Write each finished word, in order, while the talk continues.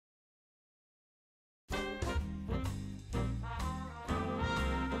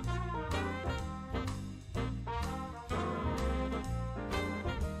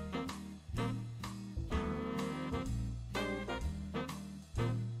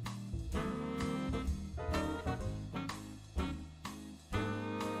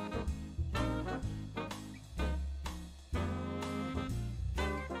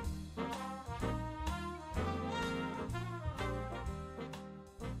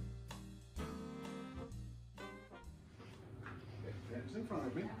It's in front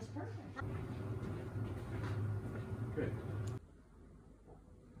of me. That's perfect. Good.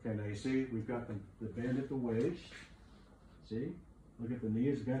 Okay, now you see we've got the bend at the waist. See? Look at the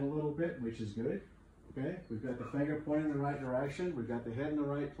knees bent a little bit, which is good. Okay, we've got the finger pointing in the right direction. We've got the head in the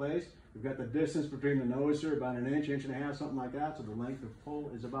right place. We've got the distance between the nose here, about an inch, inch and a half, something like that. So the length of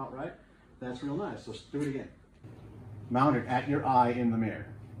pull is about right. That's real nice. So let's do it again. Mount it at your eye in the mirror.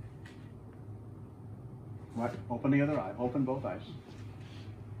 What? Open the other eye. Open both eyes.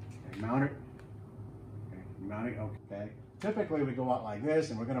 Okay, mount it. Okay, mount it. Okay. Typically we go out like this,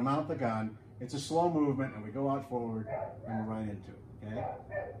 and we're going to mount the gun. It's a slow movement, and we go out forward, and we're right into it. Okay.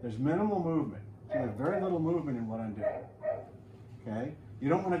 There's minimal movement. So there's very little movement in what I'm doing. Okay. You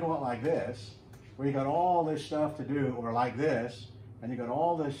don't want to go out like this, where you got all this stuff to do, or like this, and you got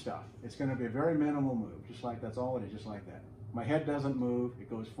all this stuff. It's going to be a very minimal move, just like that's all it is, just like that. My head doesn't move. It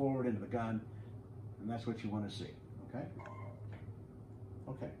goes forward into the gun, and that's what you want to see. Okay.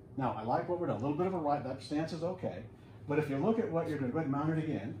 Okay. Now I like what we're doing. A little bit of a right. That stance is okay. But if you look at what you're doing, go ahead and mount it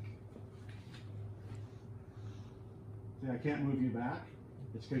again. See, I can't move you back.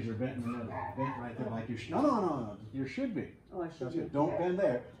 It's because you're bent in the middle. Bent right there like you should. No. You should be. Oh, I should be. Don't bend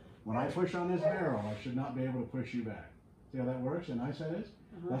there. When I push on this barrel, I should not be able to push you back. See how that works? How nice that is?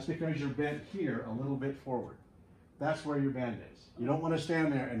 That's because you're bent here a little bit forward. That's where your bend is. You don't want to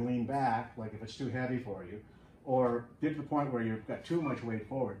stand there and lean back, like if it's too heavy for you, or get to the point where you've got too much weight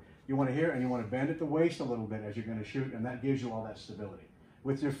forward. You want to hear, and you want to bend at the waist a little bit as you're going to shoot, and that gives you all that stability.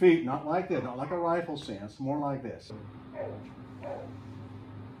 With your feet, not like this, not like a rifle stance, more like this.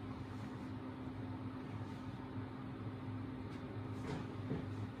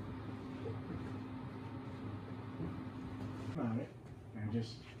 Mount it, and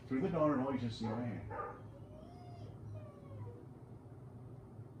just through the door, and all you just see my hand.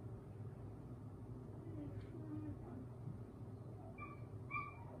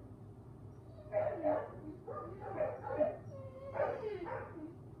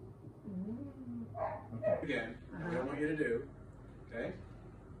 Okay. Again, what I want you to do, okay?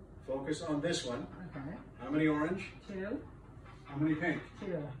 Focus on this one. Okay. How many orange? 2. How many pink?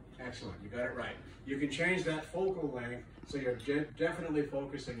 2. Excellent, you got it right. You can change that focal length so you're definitely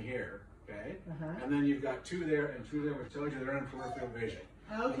focusing here, okay? And then you've got 2 there and 2 there, which tells you they're in peripheral vision.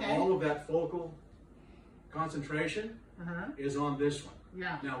 Okay. And all of that focal concentration is on this one.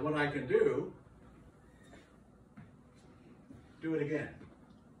 Yeah. Now what I can do it again.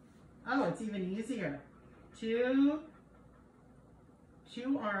 Oh, it's even easier. 2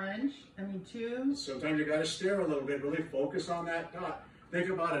 orange. 2. Sometimes you got to stare a little bit, really focus on that dot. Think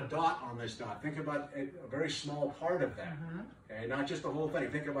about a dot on this dot. Think about a very small part of that. Okay, not just the whole thing.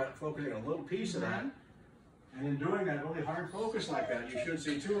 Think about focusing on a little piece of that. And in doing that really hard focus like that, you should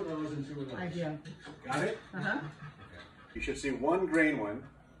see 2 of those and 2 of those. I do. Got it? Okay. You should see 1 green one,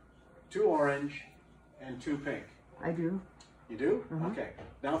 2 orange, and 2 pink. I do. You do? Okay.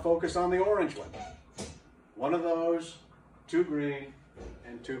 Now focus on the orange one. 1 of those, 2 green,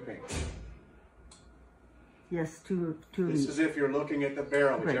 and 2 pink. Yes, 2. This is if you're looking at the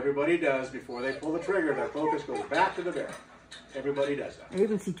barrel, which everybody does before they pull the trigger. Their focus goes back to the barrel. Everybody does that. I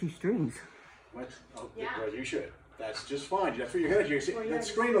even see 2 strings. What? Oh, well, you should. That's just fine. That's what you're going to do. See, that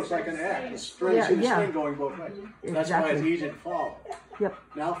screen looks like an X. The string, see the string going both ways. That's why it's easy to follow. Yep.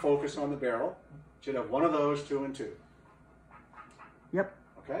 Now focus on the barrel. Should have 1 of those, 2 and 2. Yep.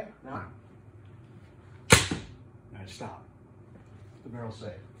 Okay. Now stop. The barrel's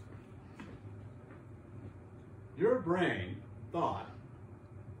safe. Your brain thought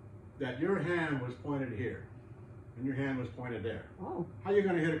that your hand was pointed here, and your hand was pointed there. Oh. How are you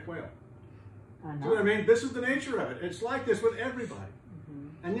going to hit a quail? I know. See what I mean? This is the nature of it. It's like this with everybody.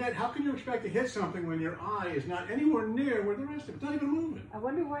 And yet, how can you expect to hit something when your eye is not anywhere near where the rest of it? It's not even moving. I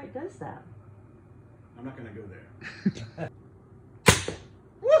wonder why it does that. I'm not going to go there.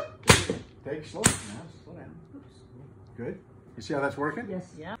 Take slow. Now, slow down. Oops. Good. You see how that's working?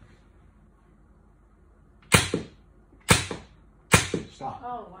 Yes. Yeah. Stop.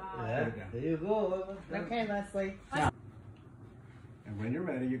 Oh, wow. Yeah, there you go. Okay, Leslie. Now, and when you're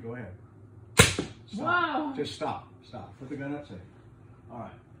ready, you go ahead. Stop. Wow. Just stop. Stop. Put the gun up safe. All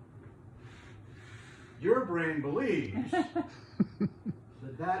right. Your brain believes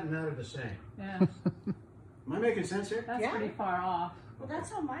that and that are the same. Yeah. Am I making sense here? That's pretty far off. Well,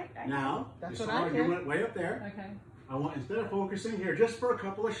 that's how my. Now, That's you what saw I you did. went way up there. Okay. I want, instead of focusing here just for a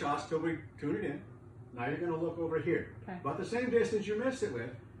couple of shots till we tune it in, now you're going to look over here. Okay. About the same distance you missed it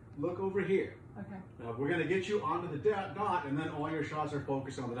with, look over here. Okay. Now we're going to get you onto the dot, and then all your shots are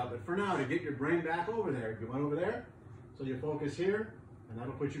focused on the dot. But for now, to get your brain back over there, you went over there, so you focus here, and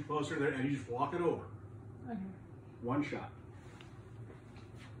that'll put you closer there, and you just walk it over. Okay. 1 shot.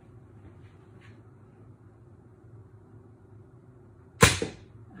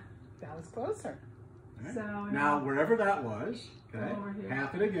 that was closer. Okay. So now wherever that was, okay, over here.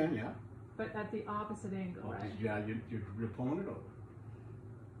 half it again, yeah. But at the opposite angle, right? Yeah, you're pulling it over.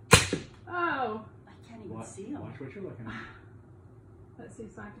 Oh! I can't even see him. Watch what you're looking at. Let's see,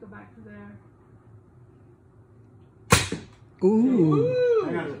 so I have to go back to there. Ooh.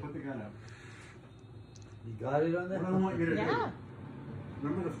 Hang on, put the gun up. You got it on What that? I want you to Yeah. do,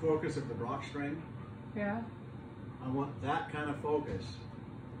 remember the focus of the rock string? Yeah? I want that kind of focus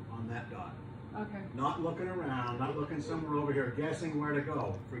on that dot. Okay. Not looking around, not looking somewhere over here, guessing where to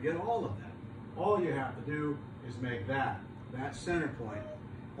go. Forget all of that. All you have to do is make that center point,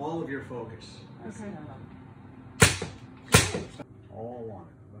 all of your focus. Okay. All on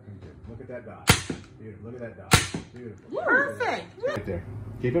it. Looking good. Look at that dot. Beautiful. Look at that dot. Beautiful. Perfect. Right there.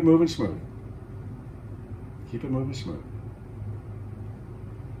 Keep it moving smooth. Keep it moving smooth.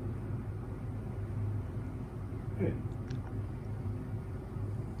 Good.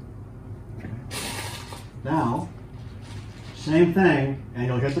 Now, same thing, and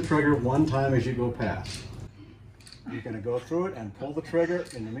you'll hit the trigger one time as you go past. You're going to go through it and pull the trigger,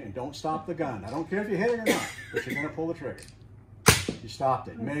 and don't stop the gun. I don't care if you hit it or not, but you're going to pull the trigger. You stopped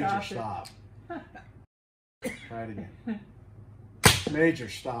it. Major stop. Try it again. Major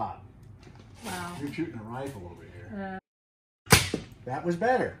stop. Wow. You're shooting a rifle over here. That was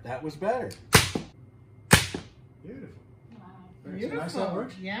better. That was better. Beautiful. Wow. Very nice. Nice that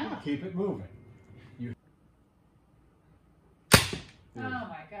works? Yeah. Keep it moving. Oh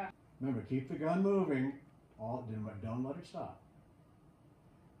my God. Remember, keep the gun moving. Don't let it stop.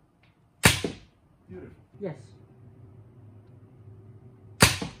 Beautiful. Yes.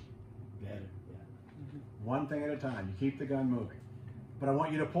 Better. Yeah. One thing at a time. You keep the gun moving. But I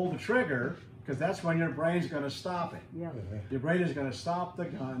want you to pull the trigger, because that's when your brain's going to stop it. Yeah. Your brain is going to stop the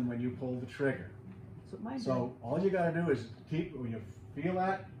gun when you pull the trigger. That's what mine did. So all you got to do is keep, when you feel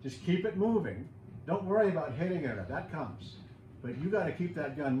that, just keep it moving. Don't worry about hitting it. That comes. But you got to keep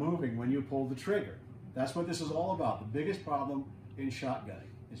that gun moving when you pull the trigger. That's what this is all about. The biggest problem in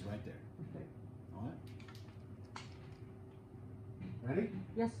shotgunning is right there. Okay. All right? Ready?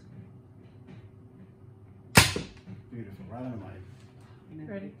 Yes. Beautiful. Right on the mic.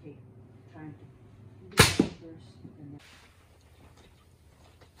 Ready? Okay. Trying to do that first, and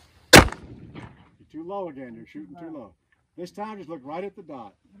then You're too low again. You're shooting too low. This time, just look right at the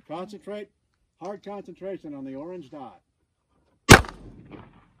dot. Concentrate. Hard concentration on the orange dot.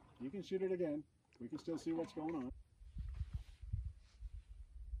 You can shoot it again. We can still see what's going on.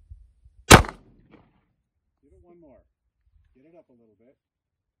 Give it one more. Get it up a little bit.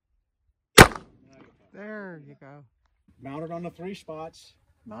 Now you're fine. There you go. Mount it on the 3 spots.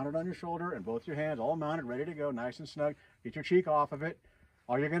 Mount it on your shoulder and both your hands, all mounted, ready to go, nice and snug. Get your cheek off of it.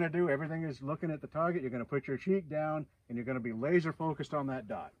 All you're going to do, everything is looking at the target. You're going to put your cheek down and you're going to be laser focused on that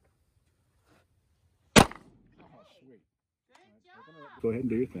dot. Oh, sweet. Go ahead and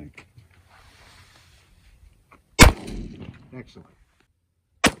do your thing. Excellent.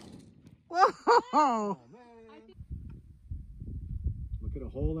 Whoa! Oh, man. Look at a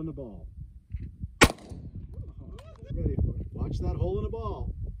hole in the ball. Ready for it. Watch that hole in the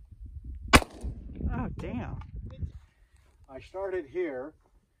ball. Oh, damn. I started here.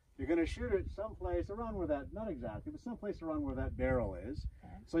 You're going to shoot it someplace around where that, not exactly, but someplace around where that barrel is.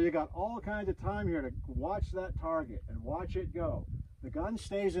 So you got all kinds of time here to watch that target and watch it go. The gun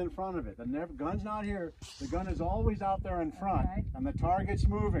stays in front of it. The gun's not here. The gun is always out there in front, and the target's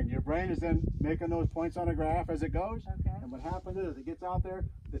moving. Your brain is then making those points on a graph as it goes. Okay. And what happens is, it gets out there,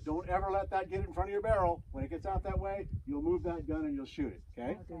 don't ever let that get in front of your barrel. When it gets out that way, you'll move that gun and you'll shoot it,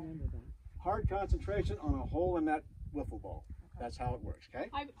 okay? I'll remember that. Hard concentration on a hole in that wiffle ball. That's how it works, okay?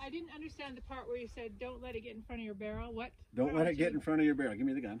 I didn't understand the part where you said don't let it get in front of your barrel. What? Don't let it get in front of your barrel. Give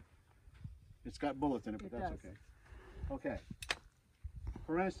me the gun. It's got bullets in it, but It that's does. okay. Okay.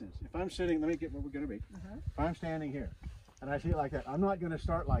 For instance, if I'm sitting, let me get where we're going to be. If I'm standing here and I see it like that, I'm not going to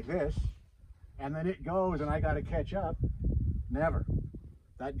start like this and then it goes and I got to catch up. Never.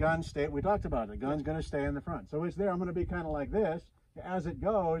 That gun we talked about it. The gun's going to stay in the front. So it's there. I'm going to be kind of like this as it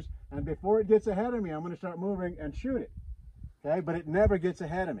goes, and before it gets ahead of me, I'm going to start moving and shoot it. Okay, but it never gets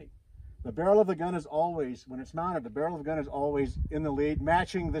ahead of me. The barrel of the gun is always, when it's mounted, the barrel of the gun is always in the lead,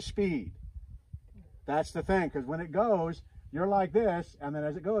 matching the speed. That's the thing, because when it goes, you're like this, and then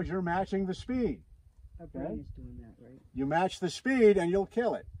as it goes, you're matching the speed. Our brain is doing that, right? You match the speed and you'll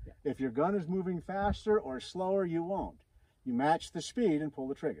kill it. Yeah. If your gun is moving faster or slower, you won't. You match the speed and pull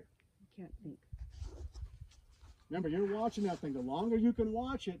the trigger. You can't think. Remember, you're watching that thing. The longer you can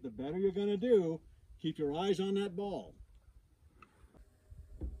watch it, the better you're going to do. Keep your eyes on that ball.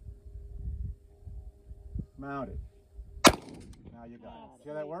 Mounted. Now you got Oh, it. See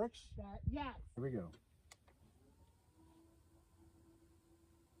how that works? Yes. Here we go.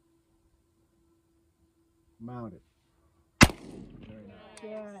 Mount it. Very nice. Good.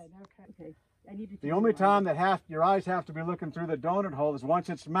 Okay. Okay. I need to. The only time that your eyes have to be looking through the donut hole is once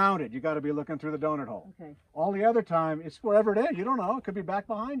it's mounted. You got to be looking through the donut hole. Okay. All the other time, it's wherever it is. You don't know. It could be back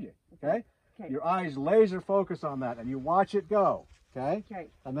behind you. Okay. Okay. Your eyes laser focus on that, and you watch it go. Okay. Okay.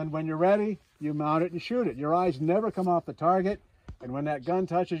 And then when you're ready, you mount it and shoot it. Your eyes never come off the target, and when that gun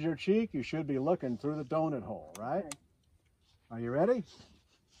touches your cheek, you should be looking through the donut hole. Right? Okay. Are you ready?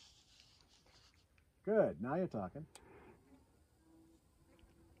 Good. Now you're talking.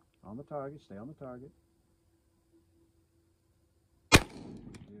 On the target. Stay on the target.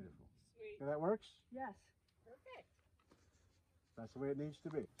 Beautiful. Sweet. Okay, that works? Yes. Perfect. That's the way it needs to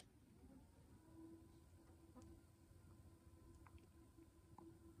be.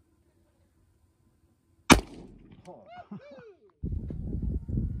 Oh.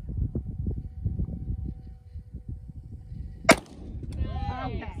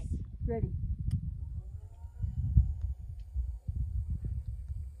 Okay. Ready.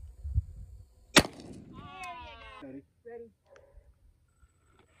 Ready? Ready.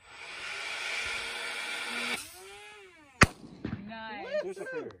 Nice.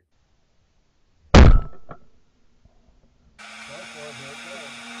 Disappeared.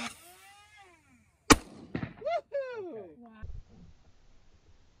 Wow.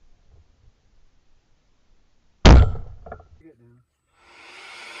 Get down.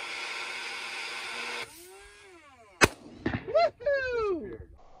 Disappeared.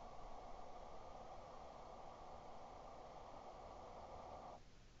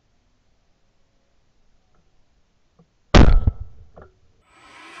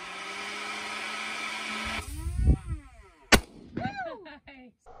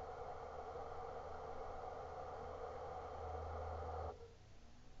 Nice.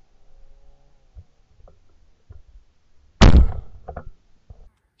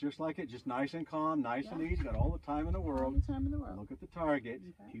 Just like it, just nice and calm, nice and easy. Got all the time in the All world. the time in the world. Look at the target.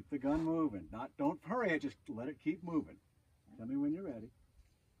 Okay. Keep the gun moving. Don't hurry it. Just let it keep moving. Tell me when you're ready.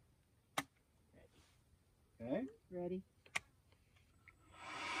 Okay. Ready.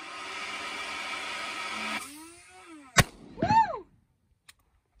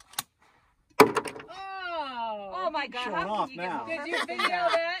 Oh. Oh my God! Showing How off can you now. get Did you video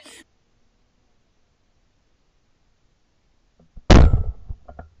that?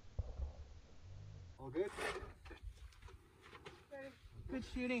 All good. Good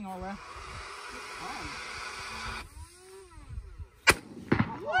shooting, Ola.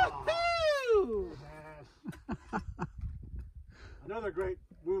 Woohoo! Yes. Another great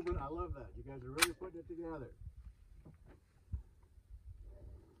movement. I love that. You guys are really putting it together.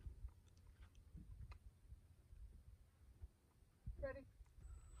 Ready.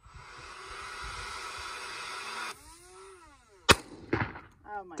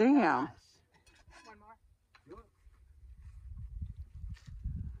 Oh my Damn. gosh. One more. Do it.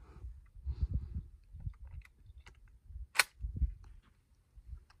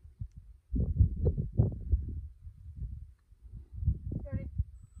 Ready.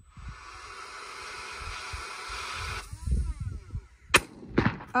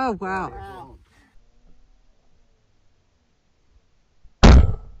 Oh wow! Excellent.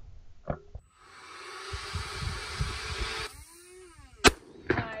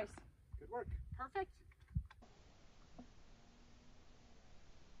 Nice. Good work. Perfect.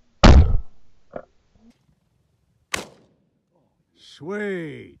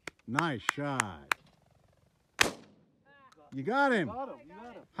 Sweet. Nice shot. You got him. You got him. You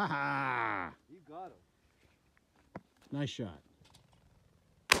got him. Ha ha. You got him. Nice shot.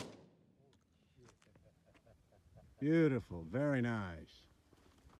 Beautiful. Very nice.